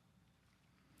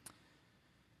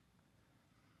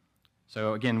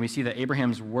 So again, we see that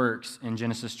Abraham's works in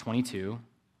Genesis 22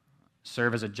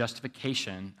 serve as a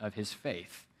justification of his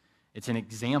faith. It's an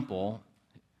example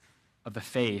of the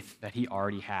faith that he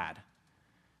already had,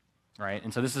 right?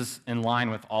 And so this is in line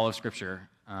with all of Scripture.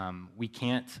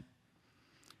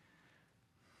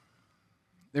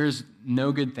 There's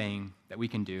no good thing that we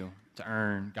can do to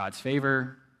earn God's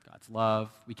favor, God's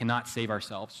love. We cannot save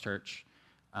ourselves, church.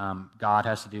 God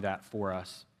has to do that for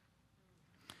us.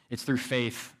 It's through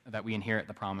faith that we inherit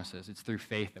the promises. It's through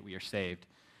faith that we are saved.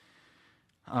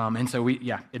 And so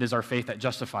it is our faith that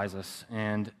justifies us,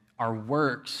 and our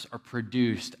works are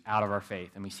produced out of our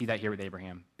faith. And we see that here with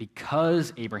Abraham.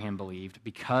 Because Abraham believed,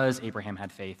 because Abraham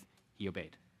had faith, he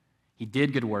obeyed. He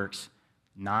did good works,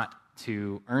 not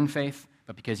to earn faith,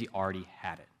 but because he already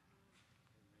had it.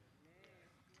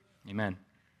 Amen.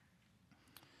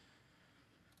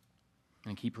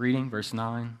 And keep reading, verse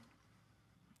 9.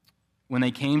 "When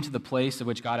they came to the place of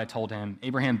which God had told him,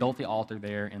 Abraham built the altar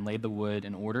there and laid the wood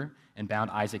in order and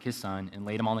bound Isaac his son and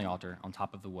laid him on the altar on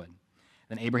top of the wood.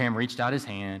 Then Abraham reached out his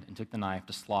hand and took the knife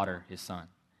to slaughter his son.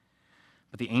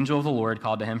 But the angel of the Lord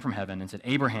called to him from heaven and said,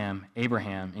 'Abraham,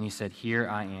 Abraham,' and he said, 'Here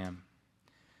I am.'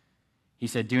 He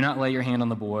said, 'Do not lay your hand on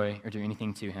the boy or do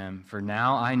anything to him, for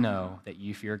now I know that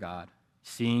you fear God,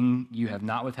 seeing you have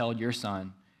not withheld your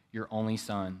son, your only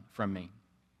son, from me.'"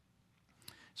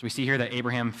 So we see here that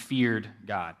Abraham feared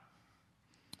God.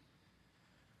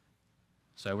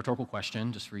 So, rhetorical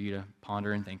question, just for you to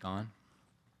ponder and think on.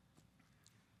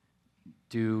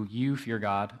 Do you fear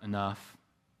God enough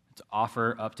to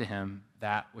offer up to him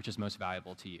that which is most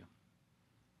valuable to you?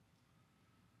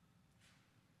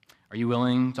 Are you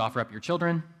willing to offer up your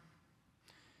children,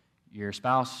 your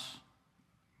spouse,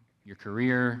 your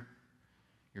career,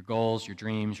 your goals, your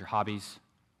dreams, your hobbies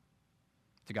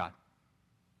to God?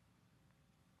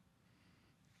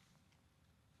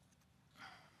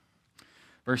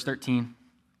 Verse 13,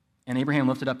 "And Abraham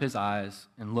lifted up his eyes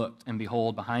and looked, and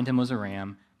behold, behind him was a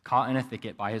ram caught in a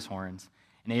thicket by his horns.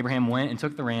 And Abraham went and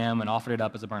took the ram and offered it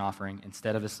up as a burnt offering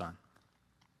instead of his son."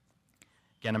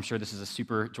 Again, I'm sure this is a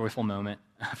super joyful moment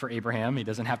for Abraham. He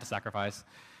doesn't have to sacrifice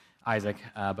Isaac,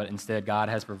 but instead God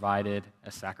has provided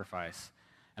a sacrifice.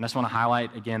 And I just want to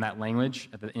highlight again that language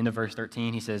at the end of verse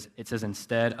 13. It says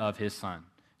instead of his son.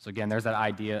 So again, there's that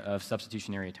idea of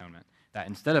substitutionary atonement, that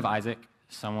instead of Isaac,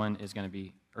 someone is going to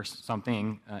be, or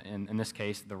something, in this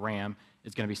case, the ram,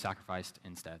 is going to be sacrificed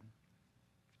instead.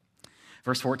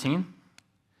 Verse 14.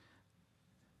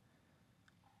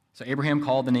 "So Abraham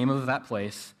called the name of that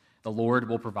place, 'The Lord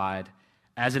will provide.'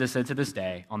 As it is said to this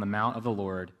day, on the mount of the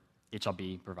Lord it shall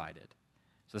be provided."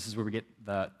 So this is where we get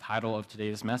the title of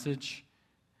today's message.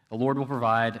 The Lord will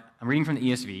provide. I'm reading from the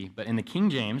ESV, but in the King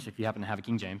James, if you happen to have a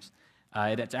King James,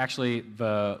 it's actually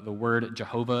the word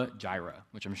Jehovah Jireh,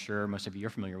 which I'm sure most of you are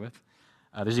familiar with.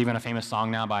 There's even a famous song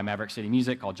now by Maverick City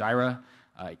Music called Jireh.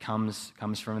 It comes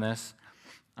from this.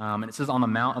 And it says, on the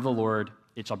mount of the Lord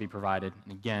it shall be provided.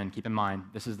 And again, keep in mind,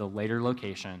 this is the later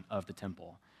location of the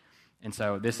temple. And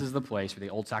so this is the place where the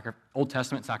Old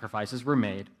Testament sacrifices were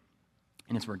made,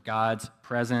 and it's where God's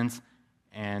presence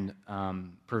and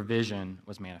provision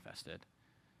was manifested.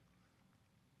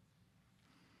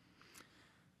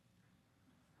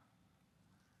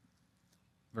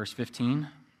 Verse 15,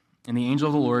 and the angel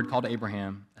of the Lord called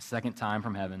Abraham a second time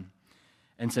from heaven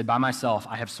and said, by myself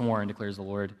I have sworn, declares the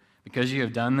Lord, because you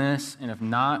have done this and have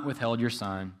not withheld your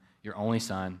son, your only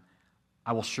son,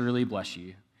 I will surely bless you.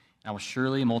 And I will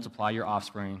surely multiply your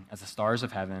offspring as the stars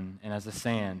of heaven and as the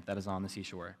sand that is on the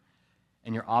seashore.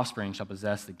 And your offspring shall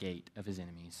possess the gate of his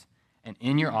enemies. And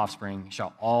in your offspring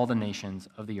shall all the nations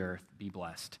of the earth be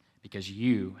blessed, because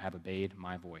you have obeyed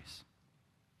my voice.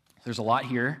 So there's a lot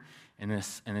here in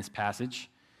this passage.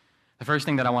 The first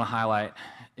thing that I want to highlight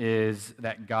is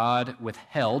that God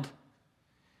withheld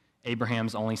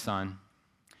Abraham's only son,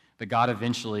 but God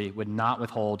eventually would not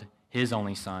withhold his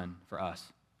only son for us.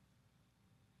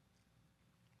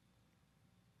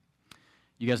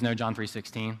 You guys know John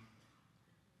 3:16?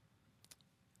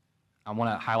 I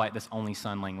want to highlight this only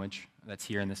son language that's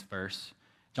here in this verse.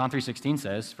 John 3:16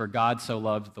 says, for God so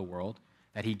loved the world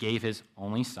that he gave his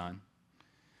only son,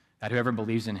 that whoever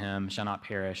believes in him shall not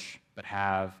perish, but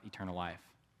have eternal life.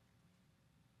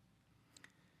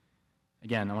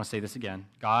 Again, I want to say this again.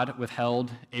 God withheld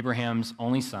Abraham's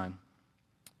only son,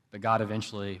 but God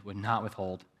eventually would not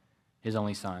withhold his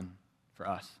only son for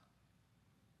us.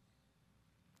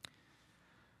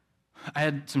 I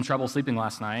had some trouble sleeping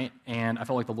last night, and I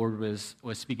felt like the Lord was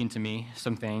speaking to me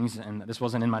some things, and this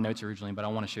wasn't in my notes originally, but I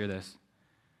want to share this.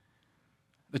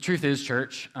 The truth is,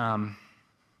 church,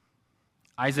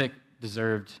 Isaac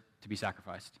deserved to be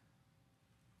sacrificed.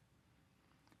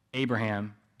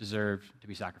 Abraham deserved to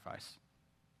be sacrificed.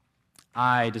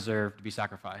 I deserve to be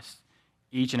sacrificed.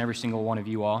 Each and every single one of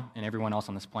you all and everyone else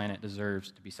on this planet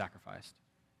deserves to be sacrificed.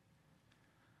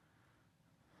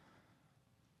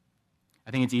 I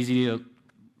think it's easy to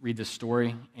read this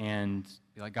story and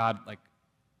be like, God, like,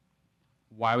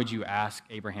 why would you ask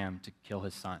Abraham to kill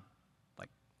his son? Like,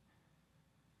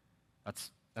 that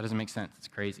doesn't make sense. It's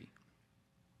crazy.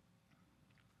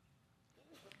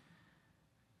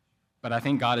 But I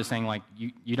think God is saying, like,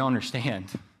 you don't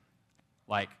understand.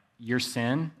 Like, your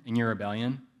sin and your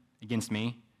rebellion against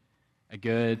me, a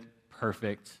good,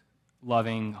 perfect,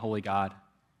 loving, holy God,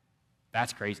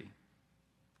 that's crazy.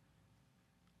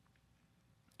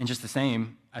 And just the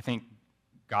same, I think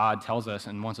God tells us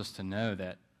and wants us to know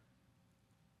that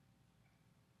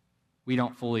we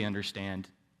don't fully understand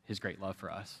his great love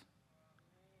for us.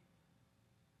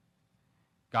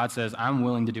 God says, I'm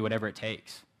willing to do whatever it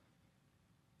takes.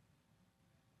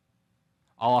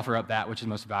 I'll offer up that which is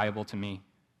most valuable to me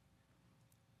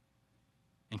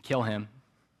and kill him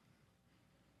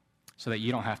so that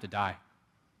you don't have to die.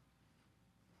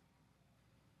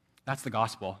 That's the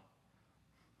gospel.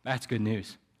 That's good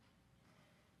news.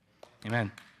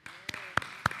 Amen.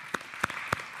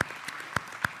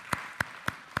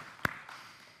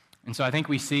 And so I think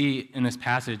we see in this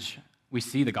passage, we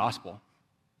see the gospel.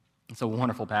 It's a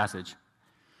wonderful passage.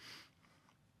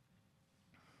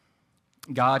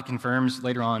 God confirms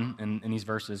later on in these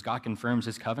verses, God confirms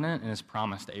his covenant and his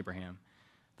promise to Abraham.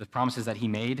 The promises that he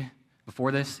made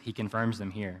before this, he confirms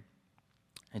them here.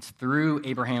 It's through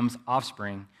Abraham's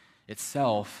offspring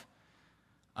itself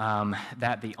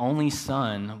that the only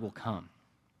son will come.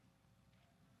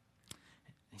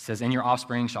 He says, in your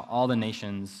offspring shall all the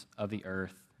nations of the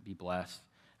earth be blessed.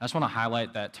 I just want to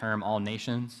highlight that term, all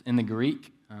nations. In the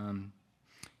Greek,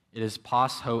 it is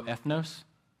pos ho ethnos,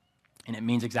 and it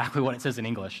means exactly what it says in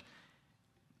English.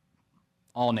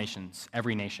 All nations,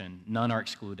 every nation, none are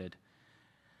excluded.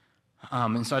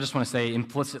 And so I just want to say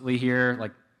implicitly here,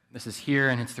 like this is here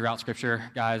and it's throughout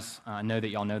Scripture. Guys, I know that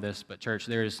y'all know this, but church,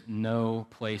 there is no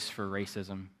place for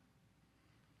racism.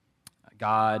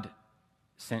 God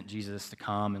sent Jesus to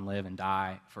come and live and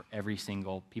die for every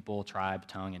single people, tribe,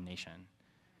 tongue, and nation.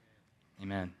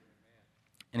 Amen.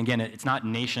 And again, it's not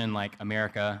nation like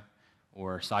America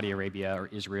or Saudi Arabia or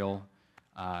Israel.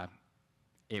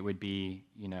 It would be,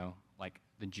 like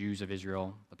the Jews of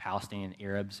Israel, the Palestinian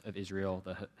Arabs of Israel,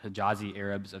 the Hijazi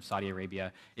Arabs of Saudi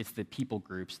Arabia. It's the people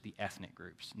groups, the ethnic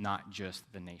groups, not just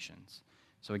the nations.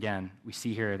 So again, we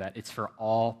see here that it's for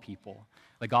all people.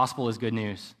 The gospel is good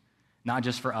news, not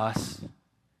just for us,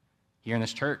 here in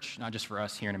this church, not just for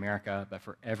us here in America, but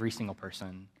for every single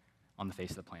person on the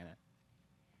face of the planet.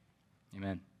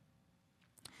 Amen.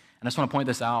 And I just want to point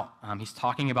this out. He's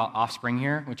talking about offspring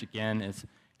here, which again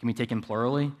can be taken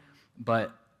plurally,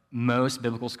 but most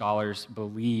biblical scholars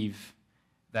believe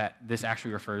that this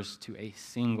actually refers to a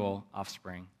single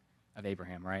offspring of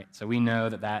Abraham, right? So we know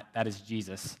that is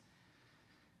Jesus,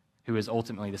 who is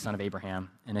ultimately the son of Abraham.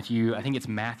 And I think it's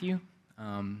Matthew,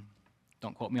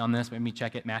 don't quote me on this, but let me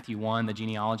check it, Matthew 1, the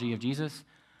genealogy of Jesus.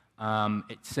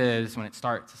 It says, when it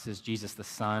starts, it says Jesus, the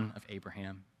son of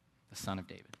Abraham, the son of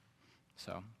David.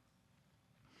 So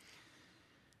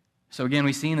again,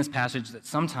 we see in this passage that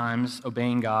sometimes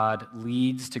obeying God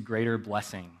leads to greater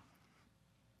blessing.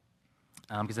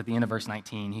 Because at the end of verse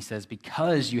 19, he says,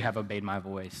 because you have obeyed my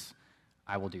voice,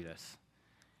 I will do this.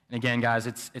 And again, guys,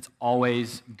 it's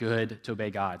always good to obey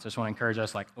God. So I just want to encourage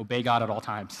us, obey God at all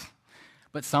times.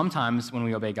 But sometimes when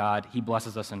we obey God, he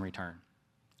blesses us in return.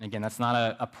 And again, that's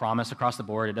not a promise across the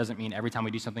board. It doesn't mean every time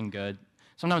we do something good.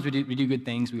 Sometimes we do good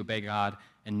things, we obey God,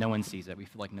 and no one sees it. We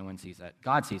feel like no one sees it.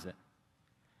 God sees it.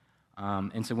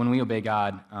 And so when we obey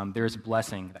God, there's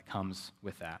blessing that comes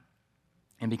with that.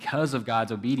 And because of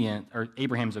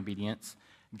Abraham's obedience,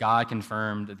 God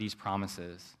confirmed these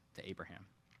promises to Abraham.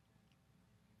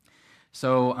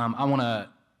 So I want to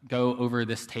go over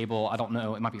this table. I don't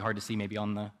know, it might be hard to see maybe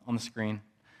on the screen.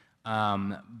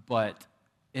 But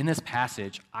in this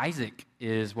passage, Isaac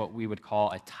is what we would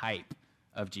call a type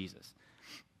of Jesus.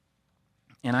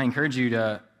 And I encourage you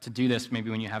to do this maybe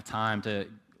when you have time, to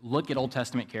look at Old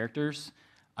Testament characters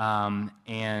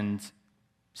and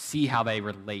see how they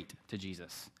relate to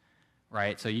Jesus,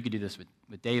 right? So you could do this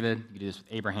with David, you could do this with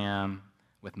Abraham,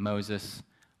 with Moses,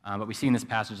 but we see in this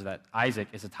passage that Isaac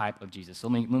is a type of Jesus. So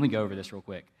let me go over this real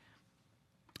quick.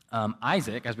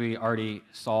 Isaac, as we already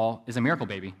saw, is a miracle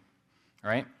baby,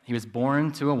 right? He was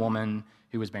born to a woman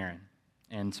who was barren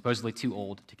and supposedly too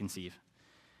old to conceive.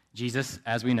 Jesus,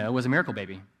 as we know, was a miracle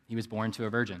baby. He was born to a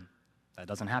virgin. That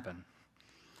doesn't happen.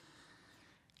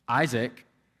 Isaac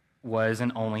was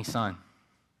an only son.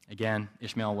 Again,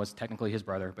 Ishmael was technically his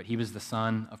brother, but he was the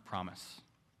son of promise.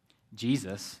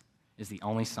 Jesus is the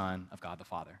only son of God the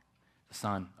Father, the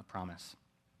son of promise.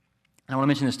 And I want to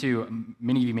mention this too.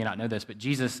 Many of you may not know this, but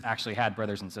Jesus actually had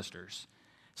brothers and sisters.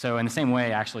 So in the same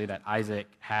way, actually, that Isaac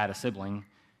had a sibling,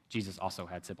 Jesus also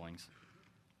had siblings.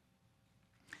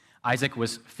 Isaac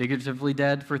was figuratively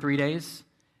dead for 3 days.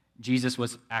 Jesus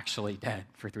was actually dead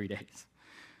for 3 days.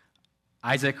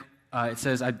 Isaac, it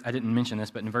says, I didn't mention this,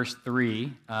 but in verse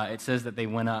 3, it says that they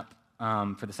went up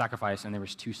for the sacrifice, and there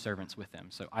was 2 servants with them.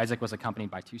 So Isaac was accompanied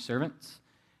by 2 servants.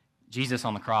 Jesus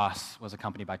on the cross was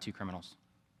accompanied by 2 criminals.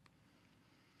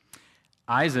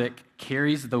 Isaac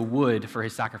carries the wood for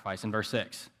his sacrifice in verse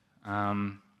 6.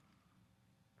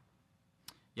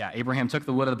 Abraham took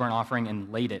the wood of the burnt offering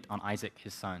and laid it on Isaac,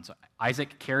 his son. So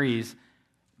Isaac carries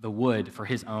the wood for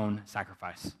his own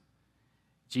sacrifice.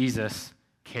 Jesus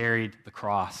carried the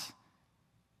cross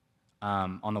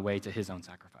on the way to his own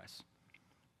sacrifice.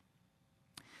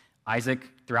 Isaac,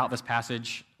 throughout this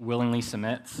passage, willingly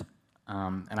submits.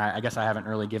 And I guess I haven't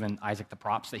really given Isaac the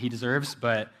props that he deserves,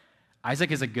 but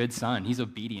Isaac is a good son. He's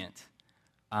obedient.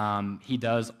 He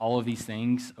does all of these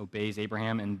things, obeys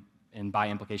Abraham, and by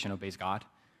implication obeys God.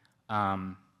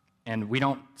 And we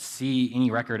don't see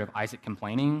any record of Isaac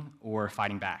complaining or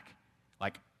fighting back.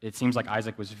 It seems like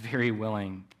Isaac was very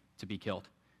willing to be killed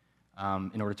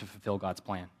in order to fulfill God's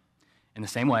plan. In the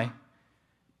same way,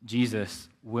 Jesus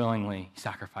willingly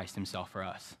sacrificed himself for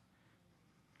us.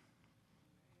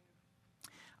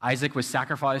 Isaac was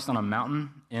sacrificed on a mountain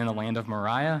in the land of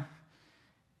Moriah.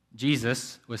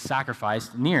 Jesus was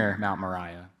sacrificed near Mount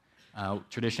Moriah.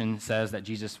 Tradition says that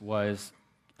Jesus was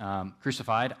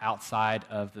crucified outside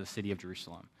of the city of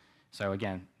Jerusalem. So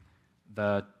again,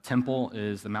 the temple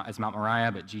is Mount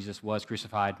Moriah, but Jesus was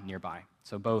crucified nearby.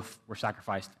 So both were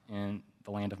sacrificed in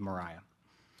the land of Moriah.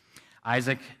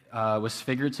 Isaac was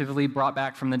figuratively brought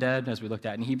back from the dead, as we looked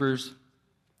at in Hebrews.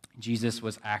 Jesus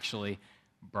was actually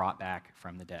brought back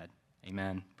from the dead.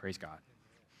 Amen. Praise God.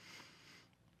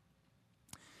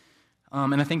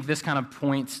 And I think this kind of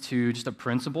points to just a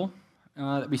principle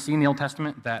that we see in the Old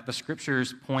Testament, that the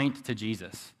Scriptures point to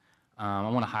Jesus. I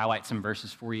want to highlight some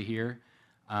verses for you here.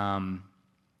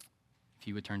 If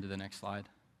you would turn to the next slide.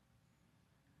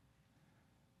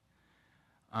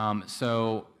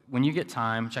 So when you get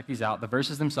time, check these out. The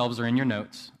verses themselves are in your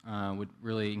notes. Would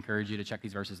really encourage you to check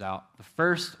these verses out. The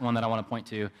first one that I want to point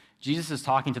to, Jesus is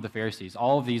talking to the Pharisees.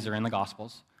 All of these are in the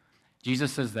Gospels.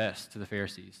 Jesus says this to the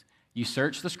Pharisees: "You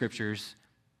search the Scriptures,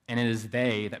 and it is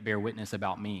they that bear witness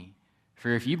about me. For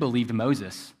if you believed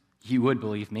Moses, you would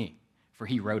believe me, for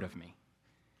he wrote of me.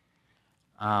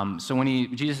 So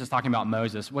when Jesus is talking about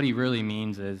Moses, what he really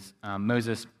means is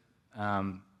Moses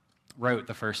wrote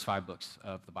the first 5 books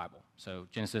of the Bible. So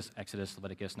Genesis, Exodus,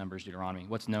 Leviticus, Numbers, Deuteronomy,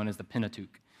 what's known as the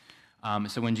Pentateuch.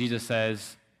 So when Jesus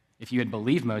says, if you had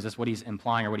believed Moses, what he's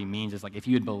implying or what he means is like, if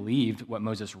you had believed what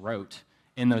Moses wrote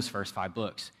in those first 5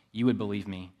 books, you would believe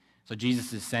me. So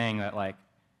Jesus is saying that, like,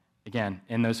 again,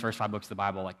 in those first 5 books of the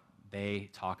Bible, like,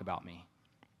 they talk about me.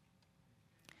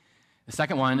 The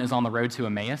second one is on the road to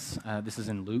Emmaus. This is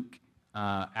in Luke.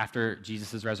 After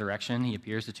Jesus' resurrection, he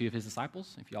appears to 2 of his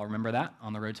disciples, if you all remember that,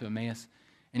 on the road to Emmaus.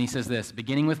 And he says this,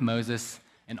 beginning with Moses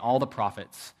and all the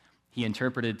prophets, he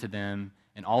interpreted to them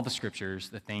in all the scriptures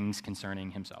the things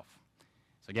concerning himself.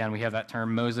 So again, we have that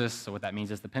term Moses, so what that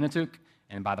means is the Pentateuch,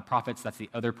 and by the prophets, that's the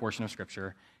other portion of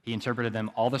scripture. He interpreted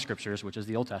them all the scriptures, which is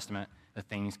the Old Testament, the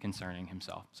things concerning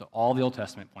himself. So all the Old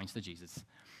Testament points to Jesus.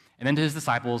 And then to his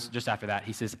disciples, just after that,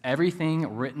 he says,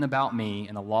 everything written about me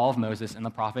in the law of Moses and the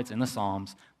prophets and the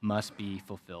Psalms must be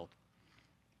fulfilled.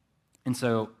 And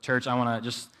so, church, I want to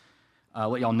just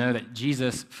let y'all know that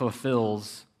Jesus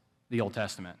fulfills the Old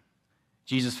Testament.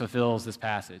 Jesus fulfills this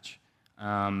passage.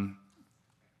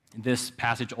 This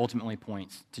passage ultimately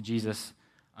points to Jesus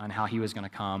and how he was going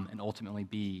to come and ultimately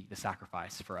be the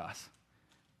sacrifice for us.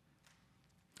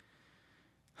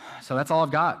 So that's all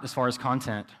I've got as far as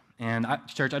content. And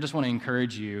church, I just want to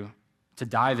encourage you to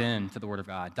dive into the Word of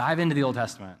God. Dive into the Old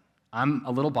Testament. I'm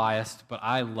a little biased, but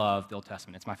I love the Old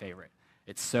Testament. It's my favorite.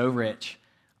 It's so rich.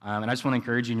 And I just want to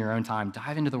encourage you in your own time,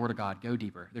 dive into the Word of God. Go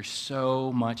deeper. There's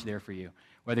so much there for you.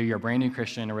 Whether you're a brand new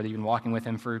Christian or whether you've been walking with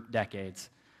him for decades,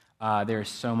 there is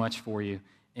so much for you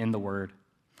in the Word.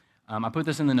 I put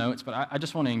this in the notes, but I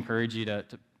just want to encourage you to,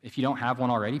 if you don't have one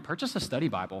already, purchase a study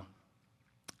Bible.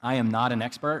 I am not an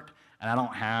expert, and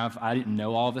I didn't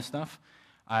know all of this stuff.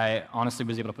 I honestly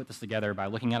was able to put this together by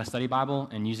looking at a study Bible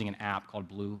and using an app called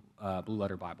Blue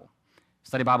Letter Bible.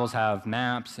 Study Bibles have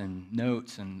maps and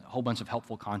notes and a whole bunch of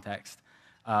helpful context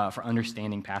for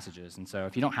understanding passages. And so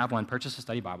if you don't have one, purchase a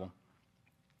study Bible.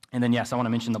 And then, yes, I want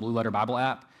to mention the Blue Letter Bible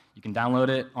app. You can download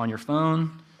it on your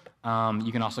phone.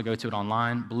 You can also go to it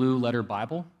online, Blue Letter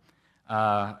Bible.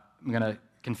 I'm going to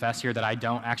confess here that I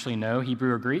don't actually know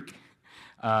Hebrew or Greek.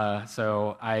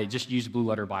 So I just used Blue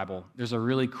Letter Bible. There's a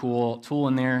really cool tool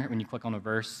in there. When you click on a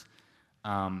verse,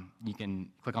 you can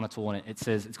click on a tool, and it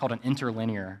says, it's called an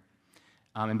interlinear.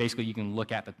 And basically, you can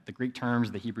look at the Greek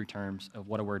terms, the Hebrew terms of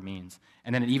what a word means.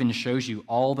 And then it even shows you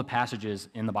all the passages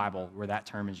in the Bible where that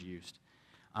term is used.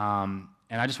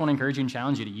 And I just want to encourage you and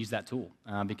challenge you to use that tool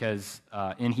because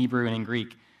in Hebrew and in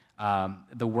Greek,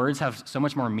 the words have so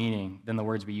much more meaning than the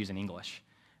words we use in English.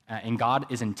 And God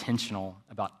is intentional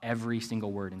about every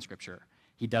single word in Scripture.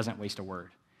 He doesn't waste a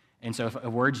word. And so if a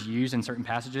word's used in certain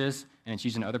passages and it's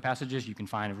used in other passages, you can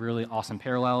find really awesome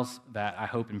parallels that I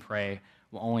hope and pray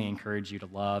will only encourage you to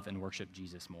love and worship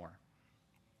Jesus more.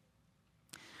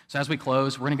 So as we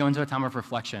close, we're going to go into a time of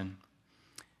reflection.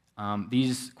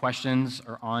 These questions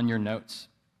are on your notes,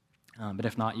 but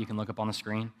if not, you can look up on the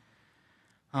screen.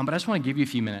 But I just want to give you a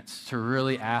few minutes to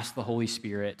really ask the Holy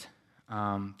Spirit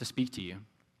to speak to you.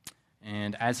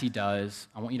 And as he does,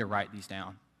 I want you to write these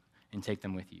down and take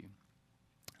them with you.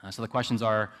 So the questions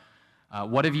are,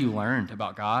 what have you learned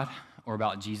about God or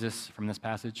about Jesus from this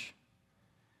passage?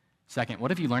 Second, what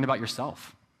have you learned about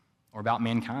yourself or about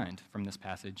mankind from this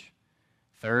passage?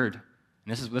 Third,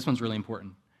 and this one's really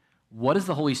important, what is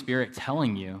the Holy Spirit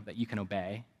telling you that you can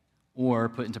obey or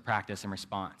put into practice in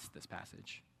response to this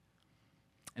passage?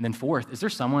 And then fourth, is there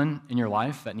someone in your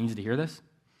life that needs to hear this?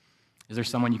 Is there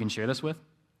someone you can share this with?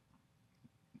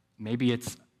 Maybe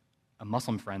it's a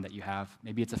Muslim friend that you have.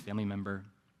 Maybe it's a family member.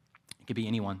 It could be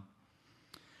anyone.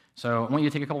 So I want you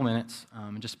to take a couple minutes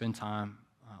and just spend time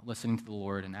listening to the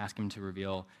Lord and ask him to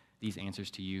reveal these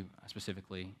answers to you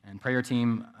specifically. And prayer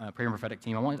team, prayer and prophetic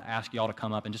team, I want to ask you all to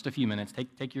come up in just a few minutes.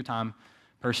 Take your time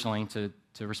personally to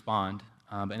respond.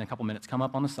 But in a couple minutes, come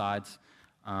up on the sides.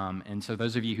 And so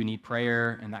those of you who need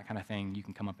prayer and that kind of thing, you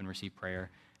can come up and receive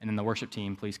prayer. And then the worship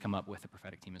team, please come up with the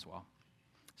prophetic team as well.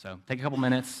 So take a couple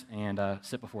minutes and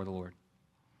sit before the Lord.